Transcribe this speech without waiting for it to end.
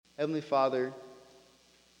Heavenly Father,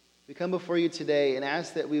 we come before you today and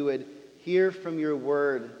ask that we would hear from your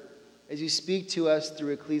word as you speak to us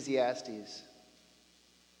through Ecclesiastes.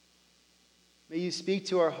 May you speak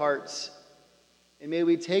to our hearts, and may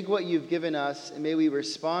we take what you've given us, and may we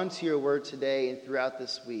respond to your word today and throughout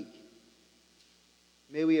this week.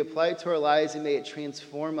 May we apply it to our lives, and may it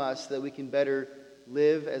transform us so that we can better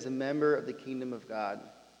live as a member of the kingdom of God.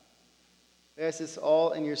 I ask this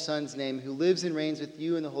all in your Son's name, who lives and reigns with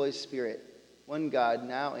you in the Holy Spirit, one God,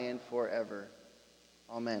 now and forever.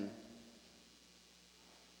 Amen.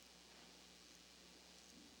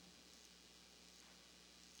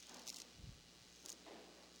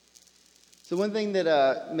 So one thing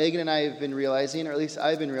that Megan and I have been realizing, or at least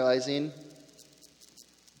I've been realizing,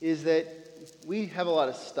 is that we have a lot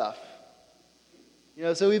of stuff.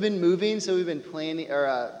 So we've been moving, so we've been planning,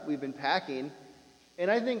 or we've been packing, and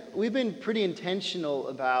I think we've been pretty intentional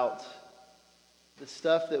about the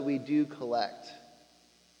stuff that we do collect.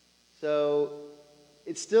 So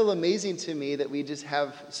it's still amazing to me that we just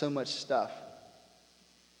have so much stuff.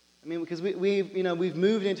 I mean, because we've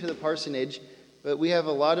moved into the parsonage, but we have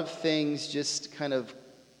a lot of things just kind of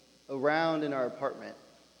around in our apartment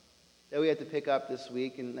that we have to pick up this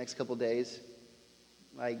week and the next couple days.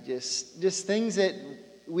 Like just things that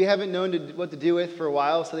we haven't known what to do with for a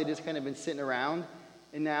while, so they just kind of been sitting around.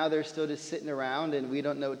 And now they're still just sitting around, and we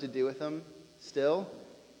don't know what to do with them still.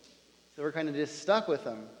 So we're kind of just stuck with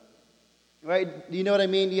them. Right? Do you know what I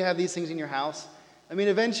mean? Do you have these things in your house? I mean,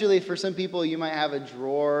 eventually, for some people, you might have a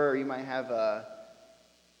drawer, or you might have a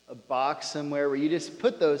box somewhere where you just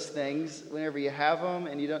put those things whenever you have them,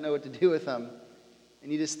 and you don't know what to do with them.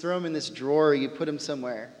 And you just throw them in this drawer, or you put them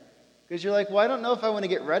somewhere. Because you're like, well, I don't know if I want to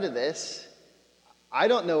get rid of this. I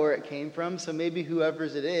don't know where it came from, so maybe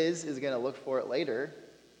whoever's it is going to look for it later.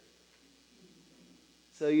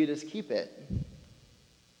 So you just keep it.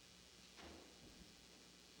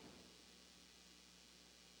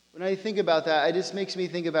 When I think about that, it just makes me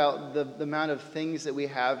think about the amount of things that we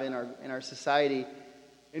have in our society,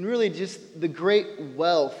 and really just the great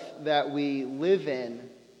wealth that we live in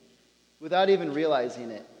without even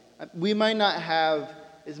realizing it. We might not have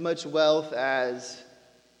as much wealth as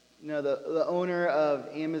the owner of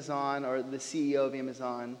Amazon, or the CEO of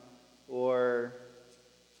Amazon, or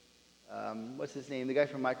what's his name? The guy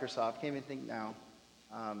from Microsoft. Can't even think now.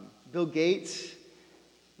 Bill Gates.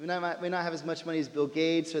 We may not have as much money as Bill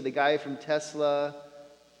Gates, or the guy from Tesla,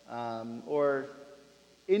 or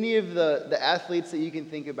any of the athletes that you can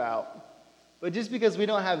think about. But just because we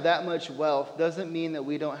don't have that much wealth doesn't mean that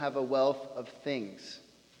we don't have a wealth of things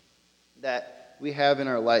that we have in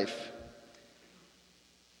our life.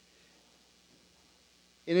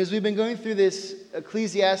 And as we've been going through this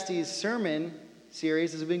Ecclesiastes sermon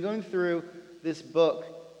series, as we've been going through this book,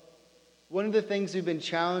 one of the things we've been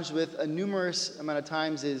challenged with a numerous amount of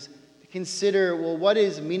times is to consider, well, what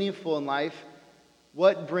is meaningful in life?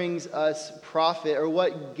 What brings us profit, or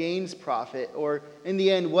what gains profit, or in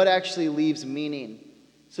the end, what actually leaves meaning?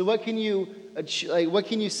 So what can you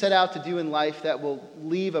set out to do in life that will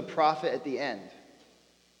leave a profit at the end?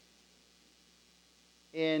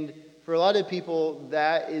 And for a lot of people,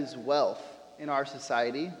 that is wealth in our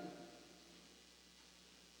society.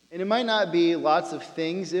 And it might not be lots of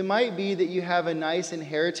things. It might be that you have a nice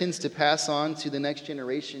inheritance to pass on to the next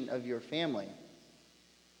generation of your family.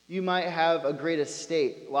 You might have a great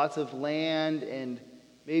estate, lots of land, and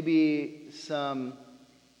maybe some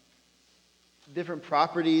different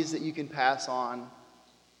properties that you can pass on.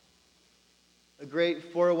 A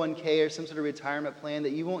great 401k or some sort of retirement plan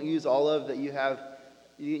that you won't use all of, that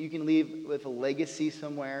you can leave with a legacy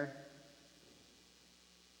somewhere.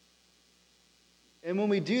 And when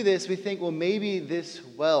we do this, we think, well, maybe this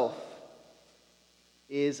wealth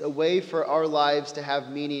is a way for our lives to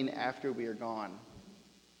have meaning after we are gone.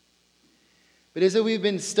 But as we've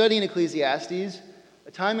been studying Ecclesiastes,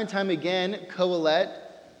 time and time again, Qoheleth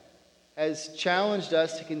has challenged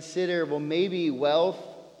us to consider, well, maybe wealth,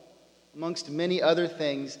 amongst many other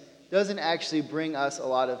things, doesn't actually bring us a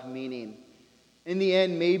lot of meaning. In the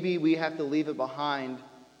end, maybe we have to leave it behind,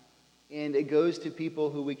 and it goes to people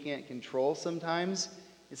who we can't control sometimes.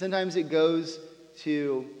 And sometimes it goes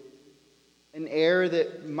to an heir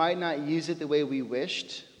that might not use it the way we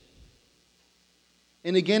wished.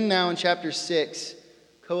 And again now in chapter 6,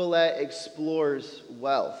 Qoheleth explores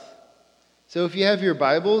wealth. So if you have your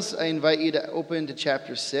Bibles, I invite you to open to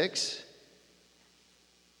chapter 6.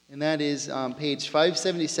 And that is page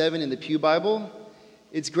 577 in the Pew Bible.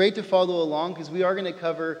 It's great to follow along because we are going to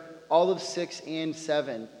cover all of 6 and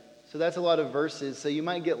 7. So that's a lot of verses, so you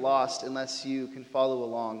might get lost unless you can follow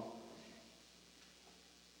along.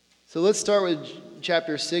 So let's start with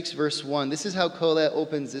chapter 6, verse 1. This is how Colette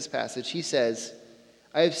opens this passage. He says,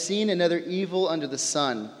 I have seen another evil under the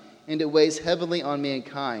sun, and it weighs heavily on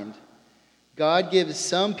mankind. God gives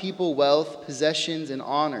some people wealth, possessions, and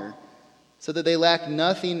honor, so that they lack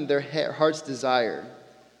nothing their hearts desire.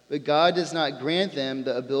 But God does not grant them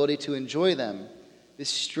the ability to enjoy them,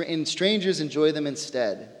 and strangers enjoy them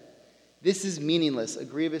instead. This is meaningless, a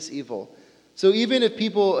grievous evil. So even if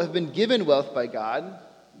people have been given wealth by God,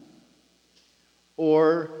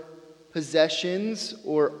 or possessions,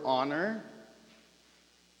 or honor,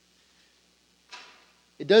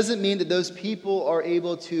 it doesn't mean that those people are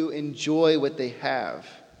able to enjoy what they have.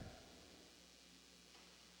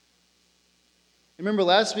 Remember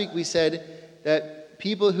last week we said that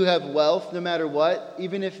people who have wealth, no matter what,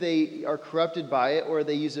 even if they are corrupted by it or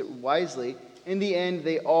they use it wisely, in the end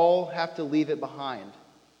they all have to leave it behind.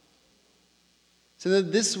 So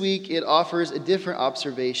this week it offers a different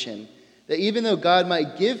observation, that even though God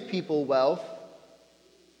might give people wealth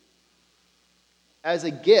as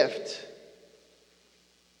a gift,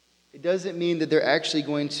 it doesn't mean that they're actually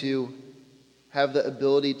going to have the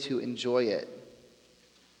ability to enjoy it.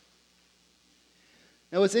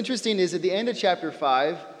 Now what's interesting is at the end of chapter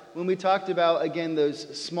 5, when we talked about, again,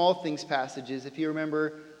 those small things passages, if you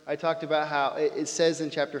remember, I talked about how it says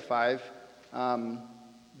in chapter 5,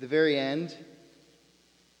 the very end,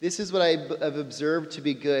 this is what I have observed to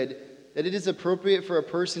be good, that it is appropriate for a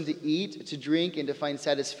person to eat, to drink, and to find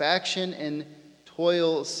satisfaction in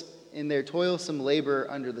their toilsome labor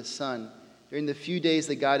under the sun, during the few days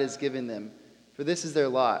that God has given them, for this is their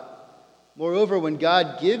lot. Moreover, when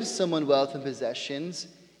God gives someone wealth and possessions,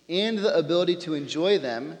 and the ability to enjoy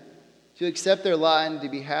them, to accept their lot and to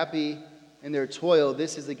be happy in their toil,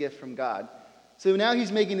 this is a gift from God. So now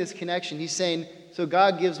he's making this connection. He's saying, so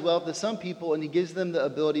God gives wealth to some people, and he gives them the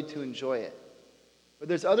ability to enjoy it. But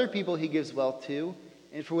there's other people he gives wealth to,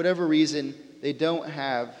 and for whatever reason, they don't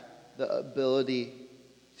have the ability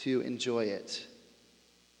to enjoy it.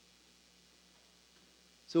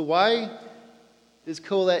 So why does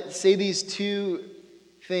Colette say these two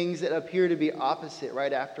things that appear to be opposite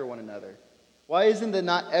right after one another? Why isn't it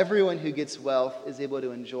not everyone who gets wealth is able to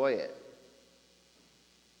enjoy it?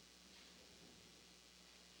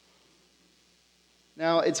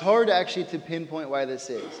 Now, it's hard actually to pinpoint why this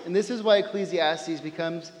is. And this is why Ecclesiastes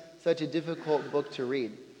becomes such a difficult book to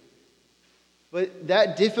read. But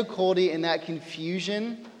that difficulty and that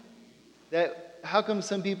confusion, that how come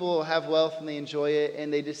some people have wealth and they enjoy it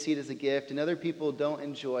and they just see it as a gift, and other people don't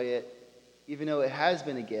enjoy it even though it has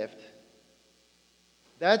been a gift,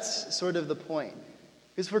 that's sort of the point.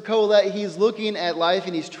 Because for Colette, he's looking at life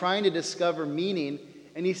and he's trying to discover meaning.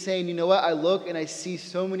 And he's saying, you know what, I look and I see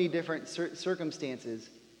so many different circumstances.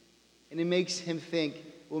 And it makes him think,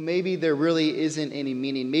 well, maybe there really isn't any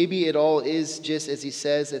meaning. Maybe it all is just as he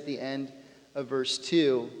says at the end of verse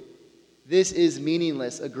 2, this is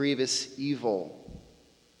meaningless, a grievous evil.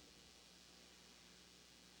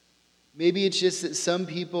 Maybe it's just that some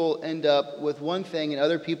people end up with one thing and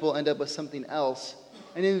other people end up with something else.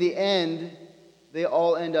 And in the end, they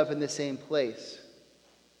all end up in the same place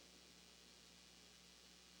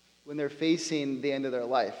when they're facing the end of their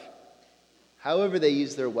life, however they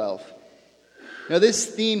use their wealth. Now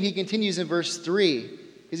this theme, he continues in verse 3,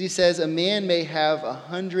 because he says, a man may have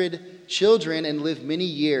 100 children and live many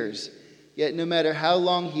years, yet no matter how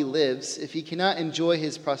long he lives, if he cannot enjoy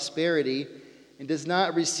his prosperity and does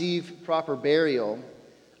not receive proper burial,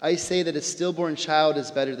 I say that a stillborn child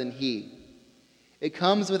is better than he. It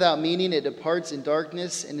comes without meaning, it departs in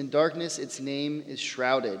darkness, and in darkness its name is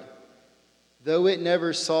shrouded. Though it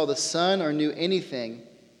never saw the sun or knew anything,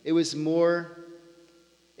 it has more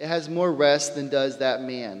rest than does that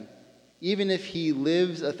man, even if he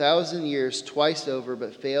lives 1,000 years twice over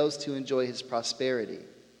but fails to enjoy his prosperity.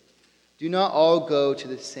 Do not all go to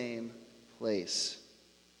the same place.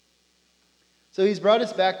 So he's brought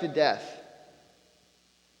us back to death.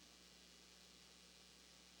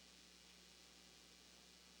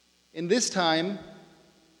 In this time,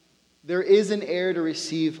 there is an heir to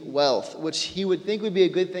receive wealth, which he would think would be a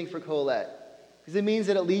good thing for Colette, because it means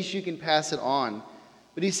that at least you can pass it on.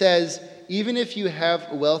 But he says, even if you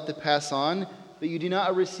have wealth to pass on, but you do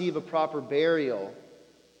not receive a proper burial,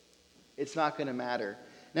 it's not going to matter.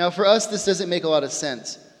 Now, for us, this doesn't make a lot of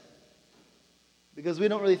sense, because we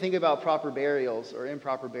don't really think about proper burials or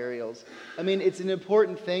improper burials. I mean, it's an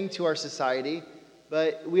important thing to our society,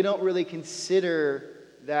 but we don't really consider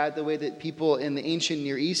that the way that people in the ancient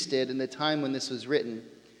Near East did in the time when this was written.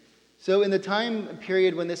 So in the time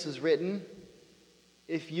period when this was written,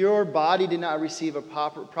 if your body did not receive a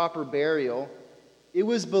proper burial, it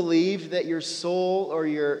was believed that your soul or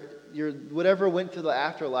your your whatever went to the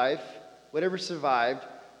afterlife, whatever survived,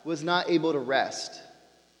 was not able to rest.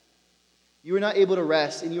 You were not able to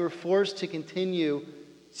rest, and you were forced to continue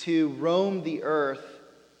to roam the earth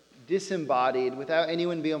disembodied, without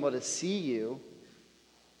anyone being able to see you,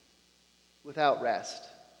 without rest.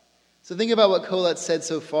 So think about what Colette said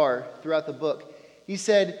so far throughout the book. He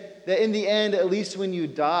said that in the end, at least when you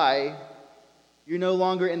die, you're no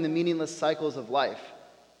longer in the meaningless cycles of life.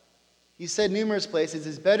 He said numerous places,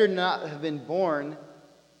 it's better not have been born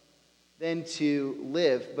than to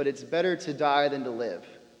live, but it's better to die than to live.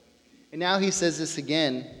 And now he says this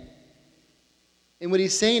again. And what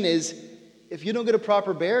he's saying is, if you don't get a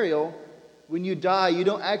proper burial, when you die, you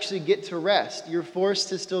don't actually get to rest. You're forced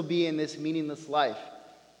to still be in this meaningless life,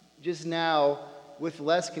 just now with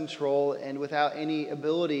less control and without any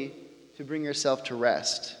ability to bring yourself to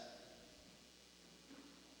rest.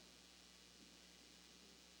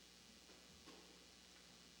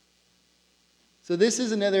 So this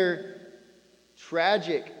is another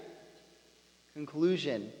tragic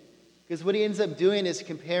conclusion, because what he ends up doing is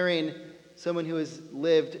comparing someone who has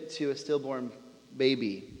lived to a stillborn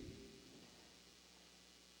baby.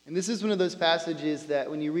 And this is one of those passages that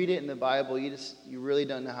when you read it in the Bible, you really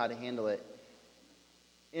don't know how to handle it.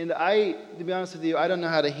 And to be honest with you, I don't know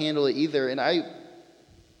how to handle it either. And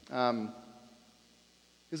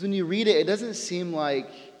because when you read it, it doesn't seem like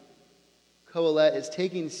Colette is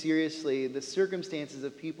taking seriously the circumstances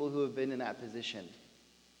of people who have been in that position.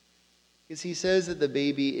 Because he says that the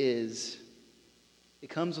baby it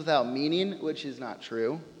comes without meaning, which is not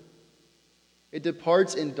true. It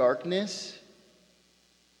departs in darkness.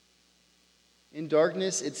 In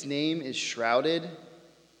darkness, its name is shrouded.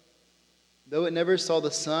 Though it never saw the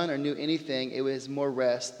sun or knew anything, it has more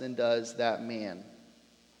rest than does that man.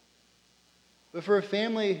 But for a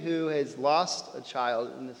family who has lost a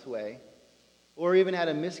child in this way, or even had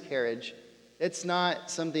a miscarriage, it's not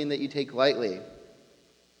something that you take lightly.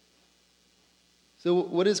 So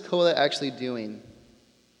what is Colette actually doing?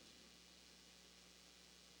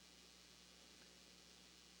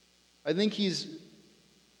 I think he's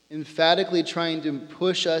emphatically trying to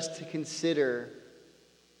push us to consider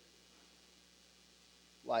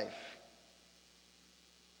life.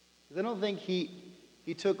 Because I don't think he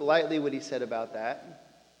took lightly what he said about that.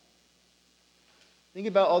 Think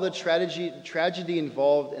about all the tragedy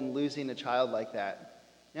involved in losing a child like that.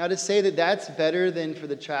 Now, to say that that's better than for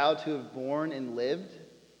the child to have born and lived,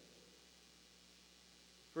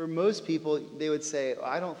 for most people, they would say,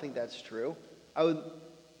 I don't think that's true. I would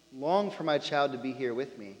long for my child to be here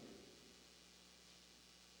with me.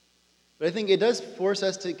 But I think it does force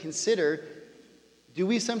us to consider, do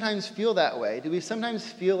we sometimes feel that way? Do we sometimes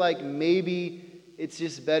feel like maybe it's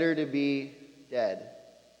just better to be dead?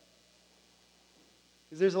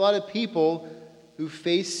 Because there's a lot of people who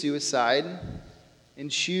face suicide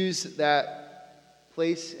and choose that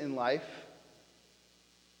place in life.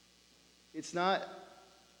 It's not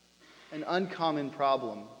an uncommon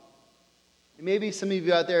problem. And maybe some of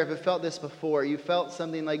you out there have felt this before. You felt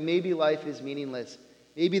something like maybe life is meaningless.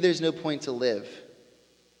 Maybe there's no point to live.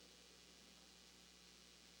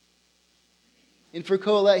 And for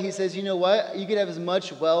Colette, he says, you know what? You can have as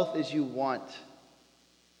much wealth as you want.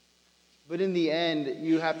 But in the end,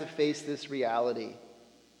 you have to face this reality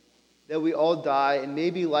that we all die, and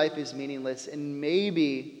maybe life is meaningless, and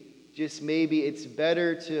maybe, just maybe, it's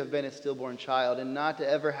better to have been a stillborn child and not to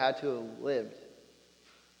ever had to have lived.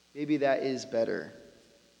 Maybe that is better.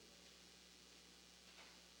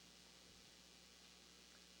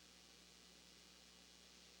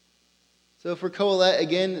 So for Colette,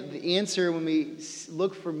 again, the answer when we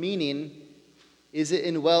look for meaning, is it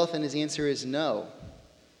in wealth? And his answer is no.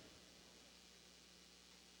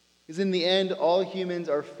 Because in the end, all humans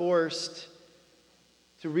are forced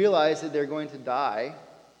to realize that they're going to die.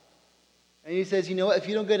 And he says, you know what, if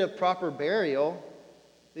you don't get a proper burial,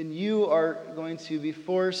 then you are going to be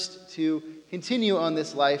forced to continue on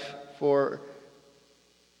this life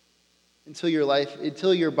until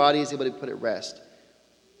your body is able to put it rest.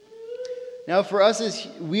 Now, for us,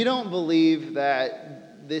 we don't believe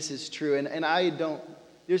that this is true, and I don't.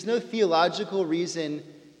 There's no theological reason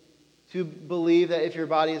to believe that if your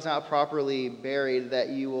body is not properly buried, that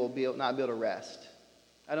you will not be able to rest.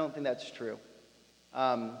 I don't think that's true.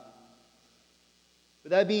 But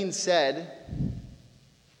that being said,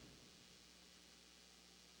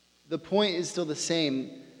 the point is still the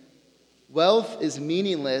same. Wealth is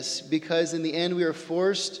meaningless because in the end we are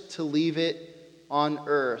forced to leave it on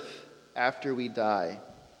earth after we die.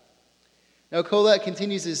 Now, Colette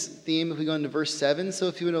continues his theme if we go into verse 7. So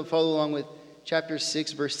if you want to follow along with chapter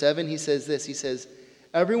 6, verse 7, he says this. He says,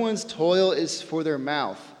 everyone's toil is for their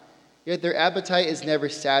mouth, yet their appetite is never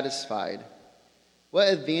satisfied. What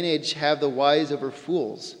advantage have the wise over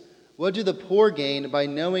fools? What do the poor gain by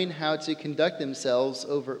knowing how to conduct themselves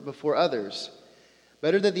before others?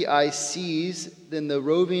 Better that the eye sees than the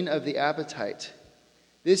roving of the appetite.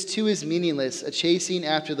 This too is meaningless, a chasing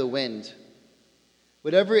after the wind.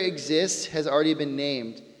 Whatever exists has already been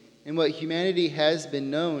named, and what humanity has been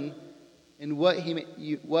known, and what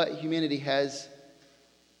humanity has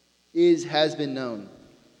been known.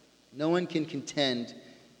 No one can contend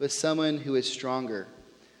with someone who is stronger.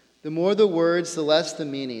 The more the words, the less the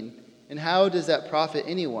meaning. And how does that profit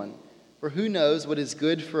anyone? For who knows what is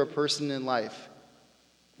good for a person in life?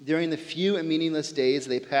 During the few and meaningless days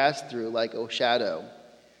they pass through like a shadow.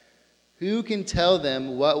 Who can tell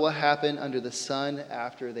them what will happen under the sun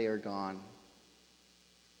after they are gone?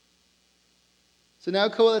 So now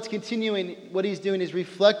Kohelet's continuing. What he's doing is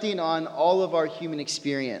reflecting on all of our human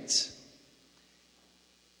experience.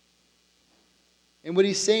 And what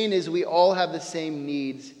he's saying is we all have the same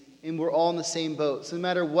needs, and we're all in the same boat. So no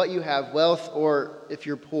matter what you have, wealth or if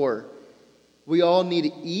you're poor, we all need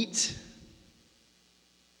to eat.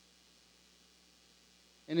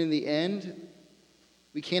 And in the end,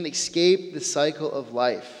 we can't escape the cycle of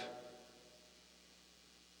life.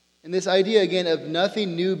 And this idea, again, of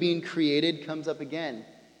nothing new being created comes up again.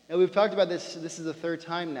 Now, we've talked about this is the third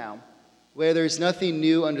time now, where there's nothing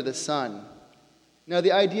new under the sun. Now,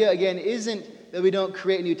 the idea, again, isn't that we don't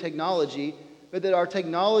create new technology, but that our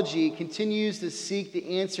technology continues to seek to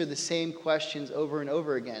answer the same questions over and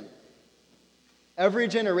over again. Every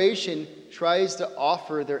generation tries to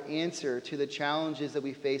offer their answer to the challenges that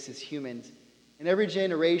we face as humans. And every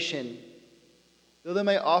generation, though they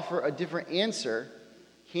might offer a different answer,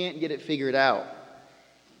 can't get it figured out.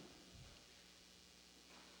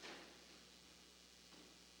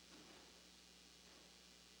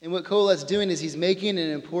 And what Kohelet's doing is he's making an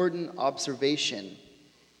important observation.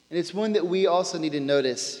 And it's one that we also need to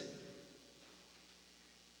notice.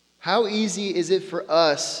 How easy is it for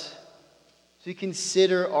us to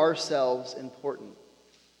consider ourselves important?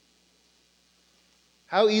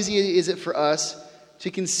 How easy is it for us to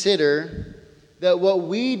consider that what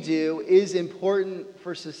we do is important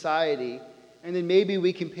for society, and then maybe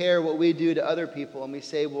we compare what we do to other people and we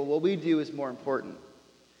say, well, what we do is more important.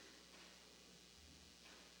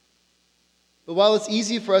 But while it's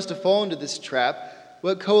easy for us to fall into this trap,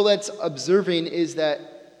 what Kohelet's observing is that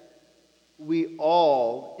we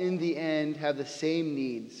all, in the end, have the same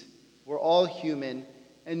needs. We're all human,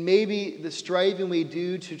 and maybe the striving we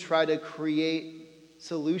do to try to create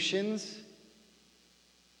solutions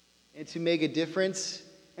and to make a difference,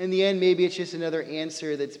 in the end, maybe it's just another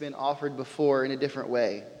answer that's been offered before in a different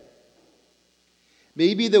way.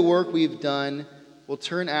 Maybe the work we've done will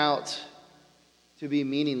turn out to be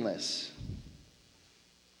meaningless.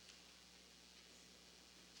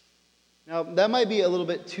 Now, that might be a little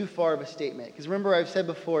bit too far of a statement, because remember I've said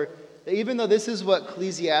before that even though this is what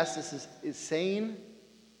Ecclesiastes is saying,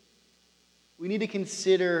 we need to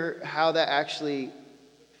consider how that actually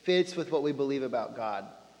fits with what we believe about God.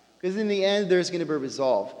 Because in the end, there's going to be a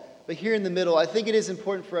resolve. But here in the middle, I think it is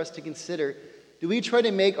important for us to consider, do we try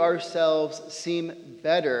to make ourselves seem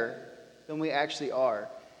better than we actually are?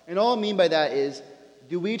 And all I mean by that is,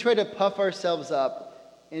 do we try to puff ourselves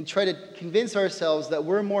up and try to convince ourselves that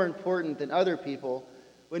we're more important than other people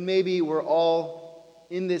when maybe we're all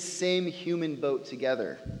in this same human boat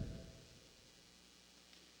together?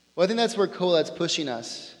 Well, I think that's where Kohelet's pushing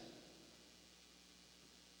us.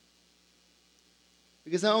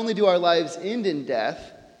 Because not only do our lives end in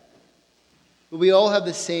death, but we all have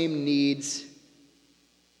the same needs.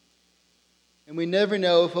 And we never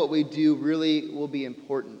know if what we do really will be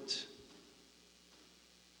important.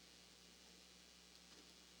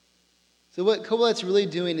 So what Kohelet's really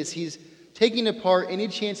doing is he's taking apart any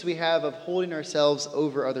chance we have of holding ourselves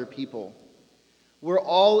over other people. We're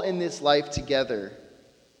all in this life together.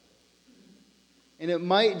 And it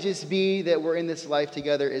might just be that we're in this life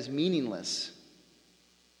together is meaningless.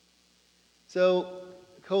 So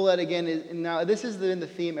Kohelet, again, and now this has been the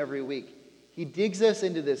theme every week. He digs us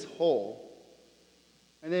into this hole,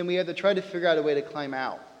 and then we have to try to figure out a way to climb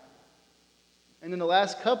out. And in the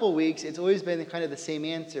last couple weeks, it's always been kind of the same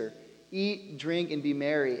answer. Eat, drink, and be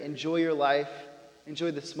merry. Enjoy your life.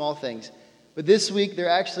 Enjoy the small things. But this week, there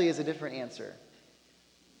actually is a different answer.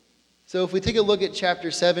 So if we take a look at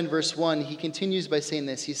chapter 7, verse 1, he continues by saying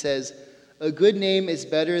this. He says, "A good name is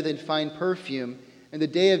better than fine perfume, and the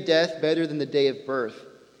day of death better than the day of birth.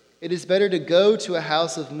 It is better to go to a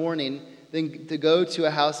house of mourning than to go to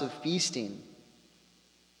a house of feasting.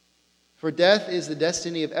 For death is the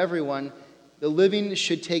destiny of everyone. The living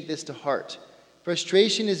should take this to heart.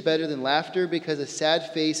 Frustration is better than laughter because a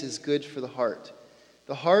sad face is good for the heart.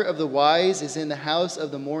 The heart of the wise is in the house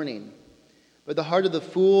of the mourning, but the heart of the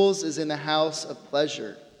fools is in the house of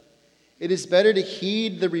pleasure. It is better to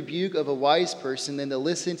heed the rebuke of a wise person than to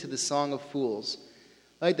listen to the song of fools.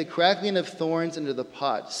 Like the crackling of thorns under the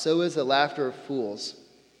pot, so is the laughter of fools.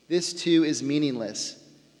 This too is meaningless.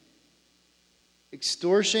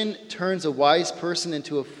 Extortion turns a wise person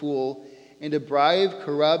into a fool, and a bribe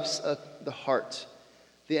corrupts the heart.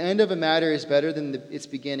 The end of a matter is better than its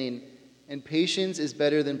beginning, and patience is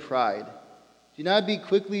better than pride. Do not be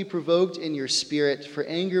quickly provoked in your spirit, for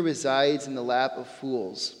anger resides in the lap of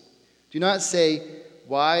fools. Do not say,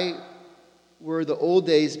 "Why were the old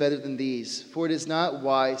days better than these?" For it is not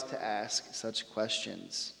wise to ask such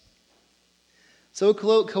questions. So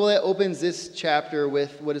Colette opens this chapter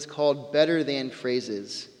with what is called better than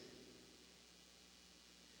phrases.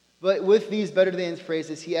 But with these better than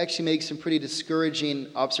phrases, he actually makes some pretty discouraging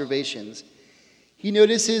observations. He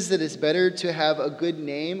notices that it's better to have a good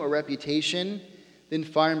name or reputation than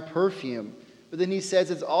fine perfume. But then he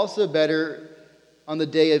says it's also better on the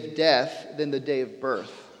day of death than the day of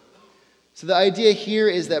birth. So the idea here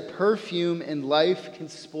is that perfume and life can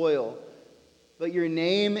spoil, but your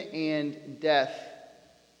name and death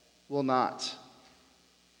will not.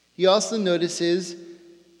 He also notices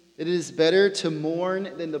that it is better to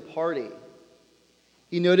mourn than to party.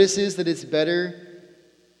 He notices that it's better,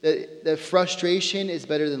 that frustration is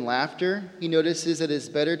better than laughter. He notices that it's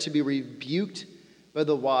better to be rebuked by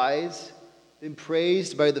the wise than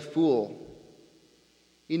praised by the fool.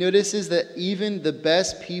 He notices that even the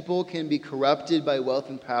best people can be corrupted by wealth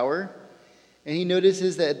and power. And he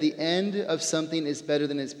notices that the end of something is better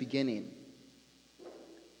than its beginning.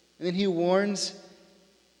 And then he warns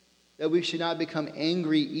that we should not become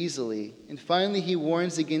angry easily. And finally, he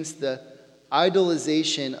warns against the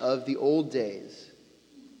idolization of the old days.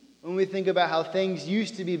 When we think about how things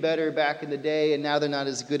used to be better back in the day and now they're not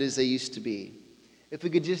as good as they used to be. If we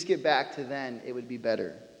could just get back to then, it would be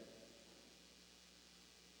better.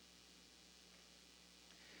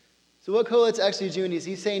 So what Colette's actually doing is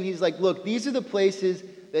he's like, look, these are the places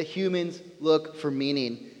that humans look for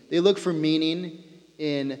meaning. They look for meaning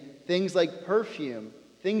in things like perfume,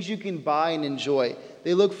 things you can buy and enjoy.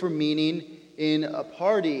 They look for meaning in a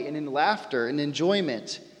party and in laughter and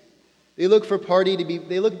enjoyment. They look for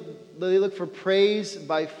they look for praise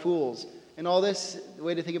by fools. And all this, the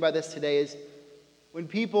way to think about this today is when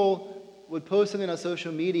people would post something on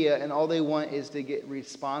social media and all they want is to get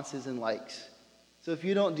responses and likes. So if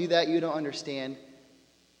you don't do that, you don't understand.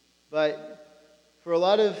 But for a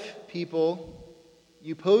lot of people,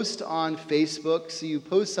 you post on Facebook, so you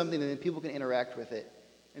post something and then people can interact with it.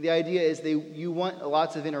 And the idea is you want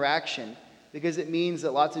lots of interaction because it means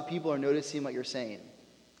that lots of people are noticing what you're saying.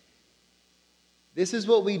 This is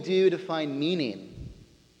what we do to find meaning.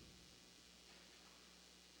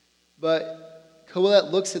 But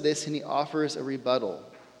Colette looks at this and he offers a rebuttal.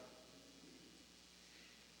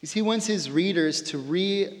 Because he wants his readers to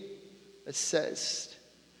reassess,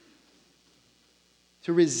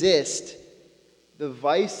 to resist the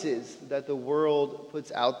vices that the world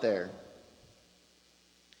puts out there.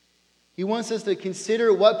 He wants us to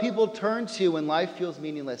consider what people turn to when life feels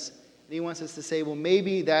meaningless. And he wants us to say, well,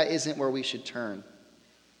 maybe that isn't where we should turn.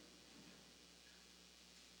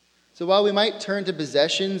 So while we might turn to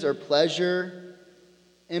possessions or pleasure,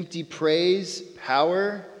 empty praise,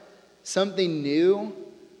 power, something new,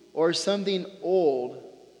 or something old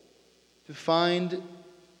to find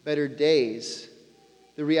better days,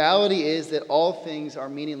 the reality is that all things are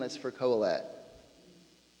meaningless for Colette.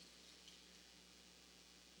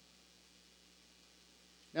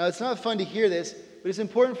 Now, it's not fun to hear this, but it's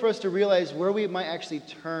important for us to realize where we might actually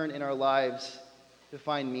turn in our lives to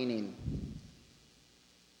find meaning.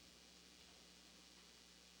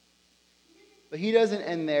 But he doesn't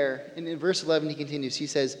end there. And in verse 11, he continues. He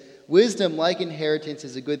says, "Wisdom, like inheritance,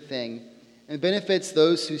 is a good thing and benefits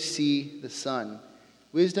those who see the sun.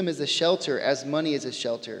 Wisdom is a shelter as money is a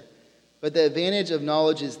shelter. But the advantage of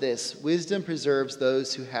knowledge is this: wisdom preserves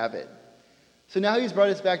those who have it." So now he's brought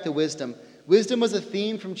us back to wisdom. Wisdom was a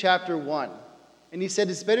theme from chapter 1. And he said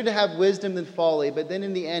it's better to have wisdom than folly, but then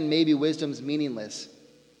in the end, maybe wisdom's meaningless.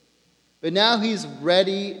 But now he's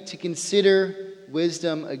ready to consider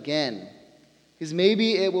wisdom again, because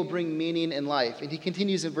maybe it will bring meaning in life. And he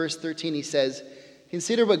continues in verse 13, he says,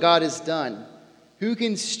 "Consider what God has done. Who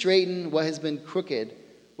can straighten what has been crooked?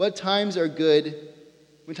 When times are good,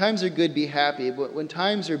 be happy. But when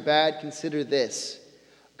times are bad, consider this: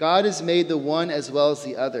 God has made the one as well as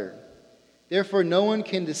the other. Therefore, no one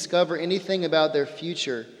can discover anything about their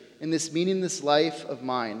future in this meaningless life of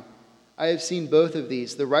mine. I have seen both of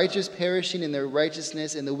these, the righteous perishing in their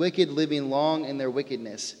righteousness and the wicked living long in their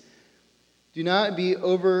wickedness. Do not be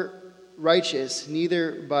over righteous,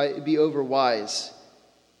 neither be over wise.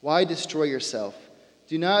 Why destroy yourself?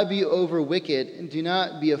 Do not be over wicked, and do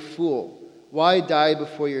not be a fool. Why die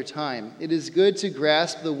before your time? It is good to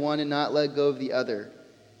grasp the one and not let go of the other.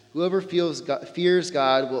 Whoever fears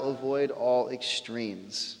God will avoid all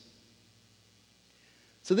extremes.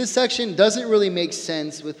 So this section doesn't really make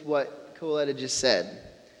sense with what Colette had just said,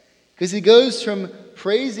 because he goes from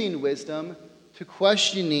praising wisdom to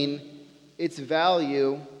questioning its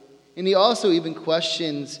value, and he also even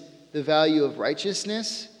questions the value of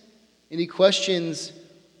righteousness, and he questions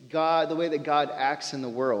God, the way that God acts in the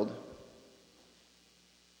world.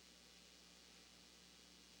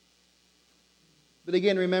 But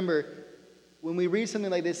again, remember, when we read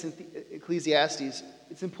something like this in Ecclesiastes,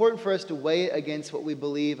 it's important for us to weigh it against what we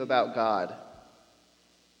believe about God.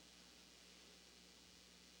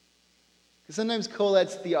 Because sometimes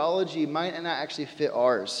Colette's theology might not actually fit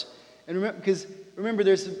ours. And remember,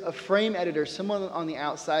 there's a frame editor, someone on the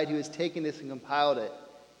outside who has taken this and compiled it.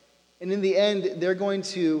 And in the end, they're going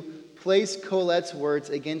to place Colette's words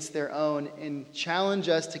against their own and challenge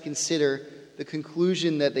us to consider the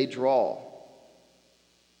conclusion that they draw.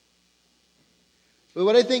 But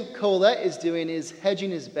what I think Colette is doing is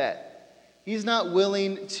hedging his bet. He's not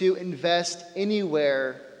willing to invest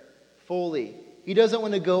anywhere fully. He doesn't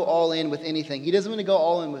want to go all in with anything. He doesn't want to go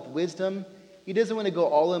all in with wisdom. He doesn't want to go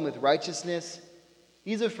all in with righteousness.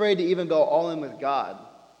 He's afraid to even go all in with God.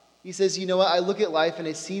 He says, you know what, I look at life and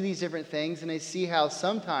I see these different things and I see how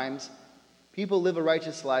sometimes people live a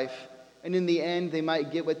righteous life and in the end they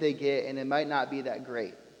might get what they get and it might not be that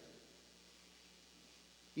great.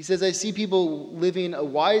 He says, I see people living a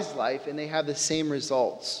wise life and they have the same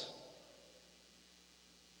results.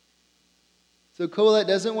 So Colette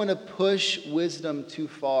doesn't want to push wisdom too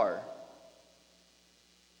far.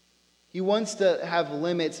 He wants to have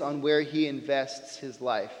limits on where he invests his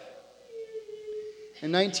life. In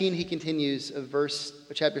 19, he continues of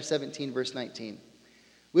chapter 17, verse 19.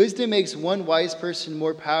 Wisdom makes one wise person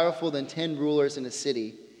more powerful than 10 rulers in a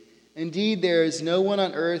city. Indeed, there is no one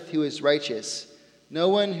on earth who is righteous, no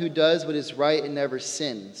one who does what is right and never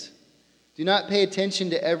sins. Do not pay attention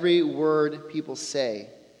to every word people say,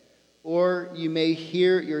 or you may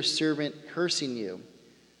hear your servant cursing you.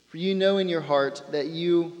 For you know in your heart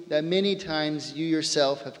that many times you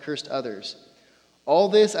yourself have cursed others. All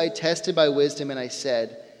this I tested by wisdom, and I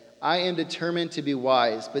said, I am determined to be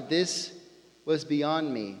wise, but this was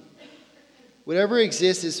beyond me. Whatever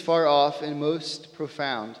exists is far off and most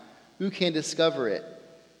profound. Who can discover it?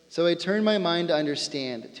 So I turned my mind to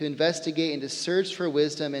understand, to investigate and to search for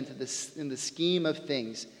wisdom in the scheme of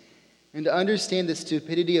things, and to understand the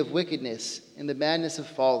stupidity of wickedness and the madness of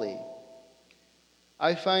folly.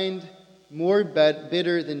 I find more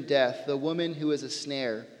bitter than death the woman who is a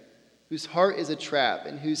snare, whose heart is a trap,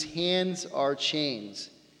 and whose hands are chains.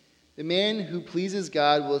 The man who pleases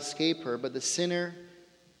God will escape her, but the sinner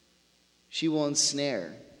she will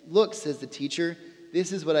ensnare. Look, says the teacher,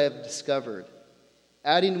 this is what I have discovered.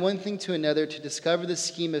 Adding one thing to another to discover the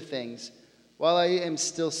scheme of things, while I am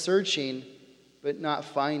still searching, but not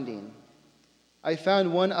finding. I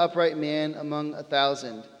found one upright man among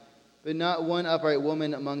 1,000, but not one upright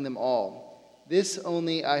woman among them all. This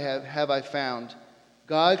only have I found.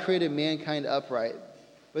 God created mankind upright,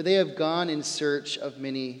 but they have gone in search of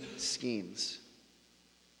many schemes.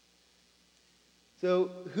 So,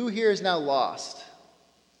 who here is now lost?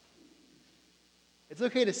 It's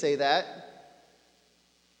okay to say that.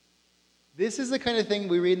 This is the kind of thing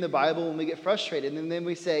we read in the Bible when we get frustrated, and then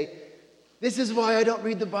we say, this is why I don't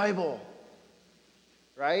read the Bible.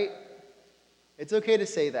 Right? It's okay to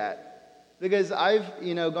say that. Because I've,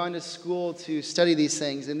 gone to school to study these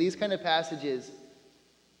things, and these kind of passages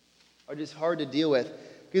are just hard to deal with.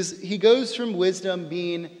 Because he goes from wisdom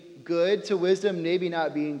being good to wisdom maybe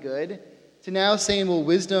not being good, to now saying, well,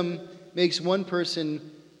 wisdom makes one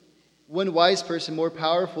wise person more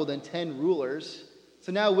powerful than 10 rulers.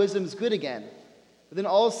 So now wisdom's good again. But then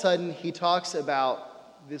all of a sudden he talks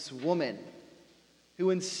about this woman who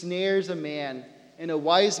ensnares a man, and a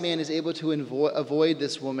wise man is able to avoid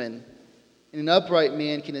this woman, and an upright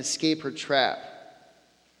man can escape her trap.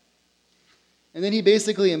 And then he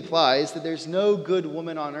basically implies that there's no good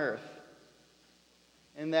woman on earth,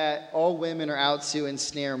 and that all women are out to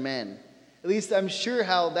ensnare men. At least I'm sure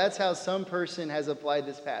that's how some person has applied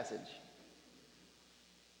this passage.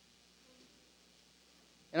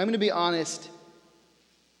 And I'm going to be honest,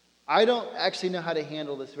 I don't actually know how to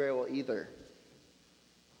handle this very well either.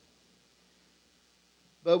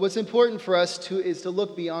 But what's important for us is to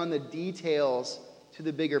look beyond the details to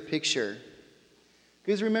the bigger picture.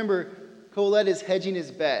 Because remember, Kohelet is hedging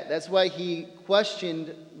his bet. That's why he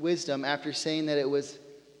questioned wisdom after saying that it was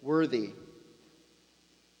worthy.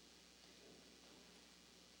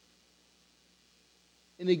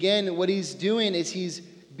 And again, what he's doing is he's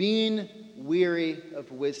being weary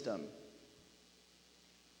of wisdom.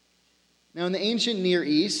 Now, in the ancient Near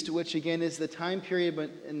East, which again is the time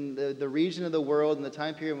period in the region of the world and the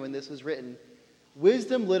time period when this was written,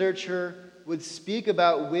 wisdom literature would speak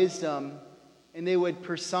about wisdom, and they would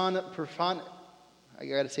personify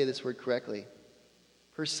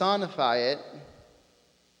it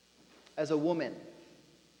as a woman.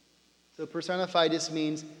 So personify just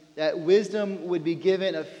means that wisdom would be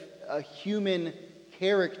given a human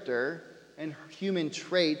character and human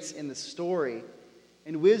traits in the story.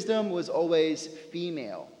 And wisdom was always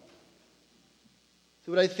female.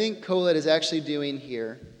 So what I think Kohelet is actually doing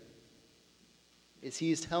here is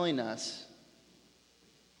he is telling us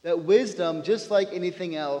that wisdom, just like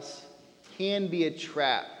anything else, can be a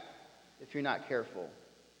trap if you're not careful.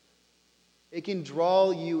 It can draw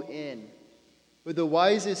you in. But the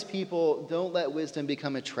wisest people don't let wisdom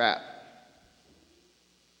become a trap.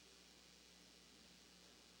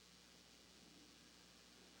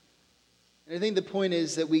 And I think the point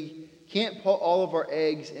is that we can't put all of our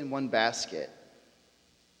eggs in one basket.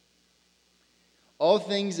 All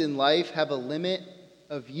things in life have a limit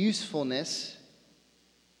of usefulness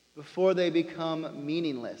before they become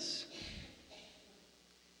meaningless.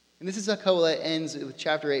 And this is how Kohelet ends with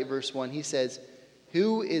chapter 8, verse 1. He says,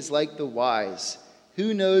 "Who is like the wise?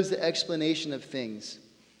 Who knows the explanation of things?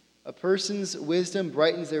 A person's wisdom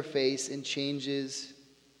brightens their face and changes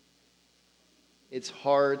its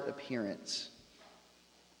hard appearance."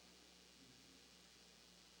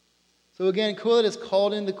 So again, Kohelet has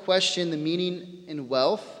called into question the meaning in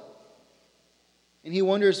wealth. And he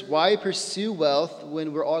wonders why pursue wealth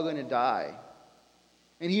when we're all going to die.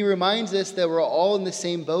 And he reminds us that we're all in the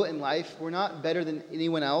same boat in life. We're not better than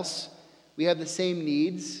anyone else. We have the same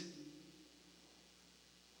needs.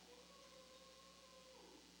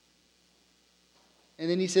 And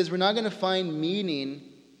then he says we're not going to find meaning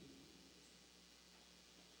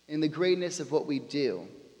in the greatness of what we do.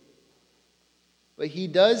 But he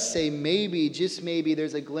does say maybe, just maybe,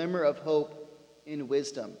 there's a glimmer of hope in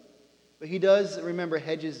wisdom. But he does, remember,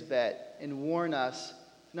 hedge his bet and warn us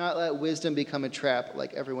to not let wisdom become a trap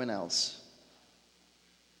like everyone else.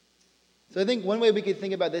 So I think one way we could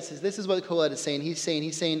think about this is what Kohelet is saying. He's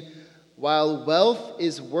saying, while wealth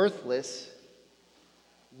is worthless,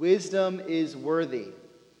 wisdom is worthy.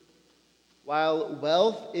 While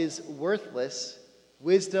wealth is worthless,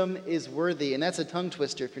 wisdom is worthy. And that's a tongue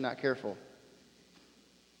twister if you're not careful.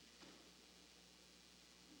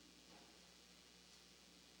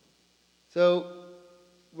 So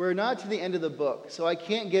we're not to the end of the book, so I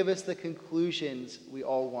can't give us the conclusions we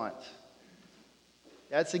all want.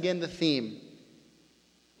 That's again the theme.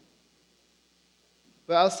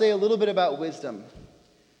 But I'll say a little bit about wisdom.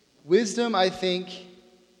 Wisdom, I think,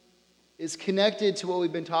 is connected to what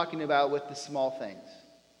we've been talking about with the small things.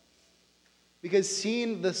 Because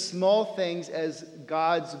seeing the small things as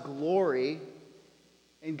God's glory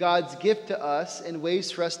and God's gift to us and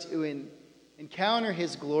ways for us to encounter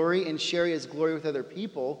his glory and share his glory with other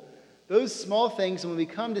people, those small things, when we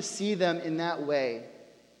come to see them in that way,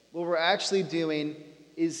 what we're actually doing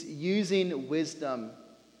is using wisdom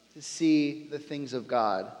to see the things of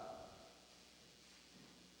God.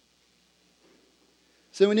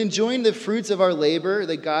 So in enjoying the fruits of our labor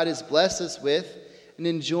that God has blessed us with, in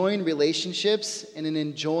enjoying relationships, and in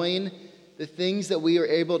enjoying the things that we are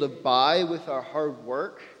able to buy with our hard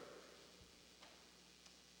work,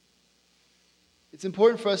 it's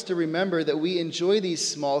important for us to remember that we enjoy these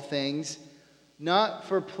small things not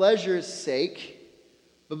for pleasure's sake,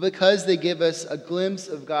 but because they give us a glimpse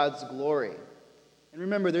of God's glory. And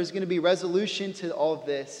remember, there's going to be resolution to all of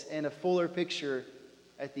this and a fuller picture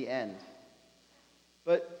at the end.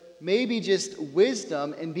 But maybe just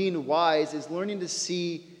wisdom and being wise is learning to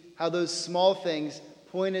see how those small things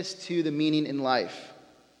point us to the meaning in life.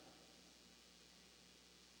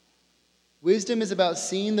 Wisdom is about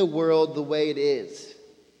seeing the world the way it is.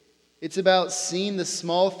 It's about seeing the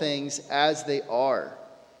small things as they are.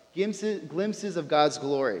 Glimpses of God's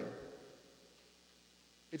glory.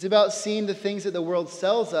 It's about seeing the things that the world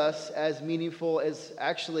sells us as meaningful as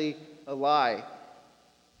actually a lie.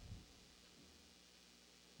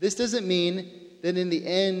 This doesn't mean that in the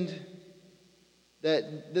end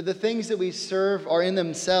that the things that we serve are in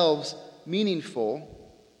themselves meaningful.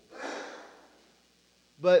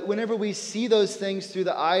 But whenever we see those things through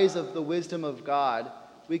the eyes of the wisdom of God,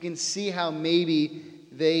 we can see how maybe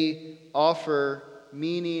they offer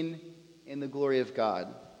meaning in the glory of God.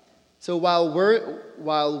 So while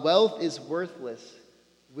wealth is worthless,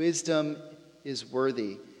 wisdom is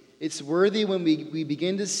worthy. It's worthy when we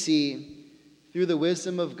begin to see through the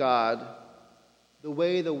wisdom of God the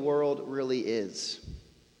way the world really is.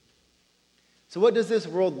 So what does this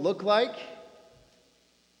world look like?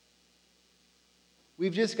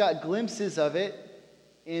 We've just got glimpses of it,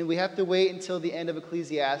 and we have to wait until the end of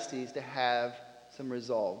Ecclesiastes to have some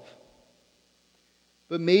resolve.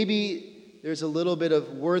 But maybe there's a little bit of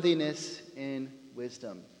worthiness in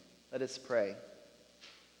wisdom. Let us pray.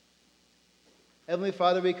 Heavenly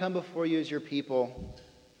Father, we come before you as your people,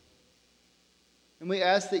 and we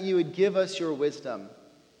ask that you would give us your wisdom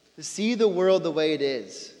to see the world the way it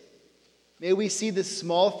is. May we see the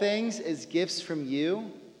small things as gifts from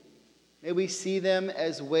you. May we see them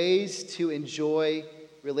as ways to enjoy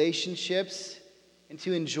relationships and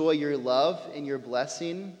to enjoy your love and your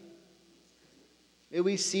blessing. May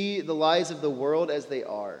we see the lies of the world as they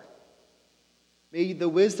are. May the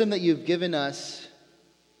wisdom that you've given us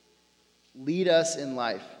lead us in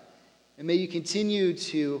life. And may you continue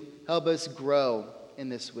to help us grow in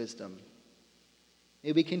this wisdom.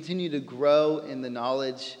 May we continue to grow in the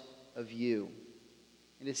knowledge of you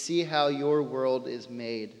and to see how your world is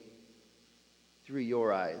made through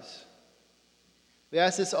your eyes. We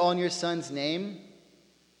ask this all in your Son's name,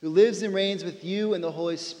 who lives and reigns with you in the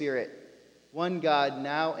Holy Spirit, one God,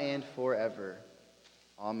 now and forever.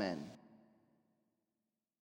 Amen.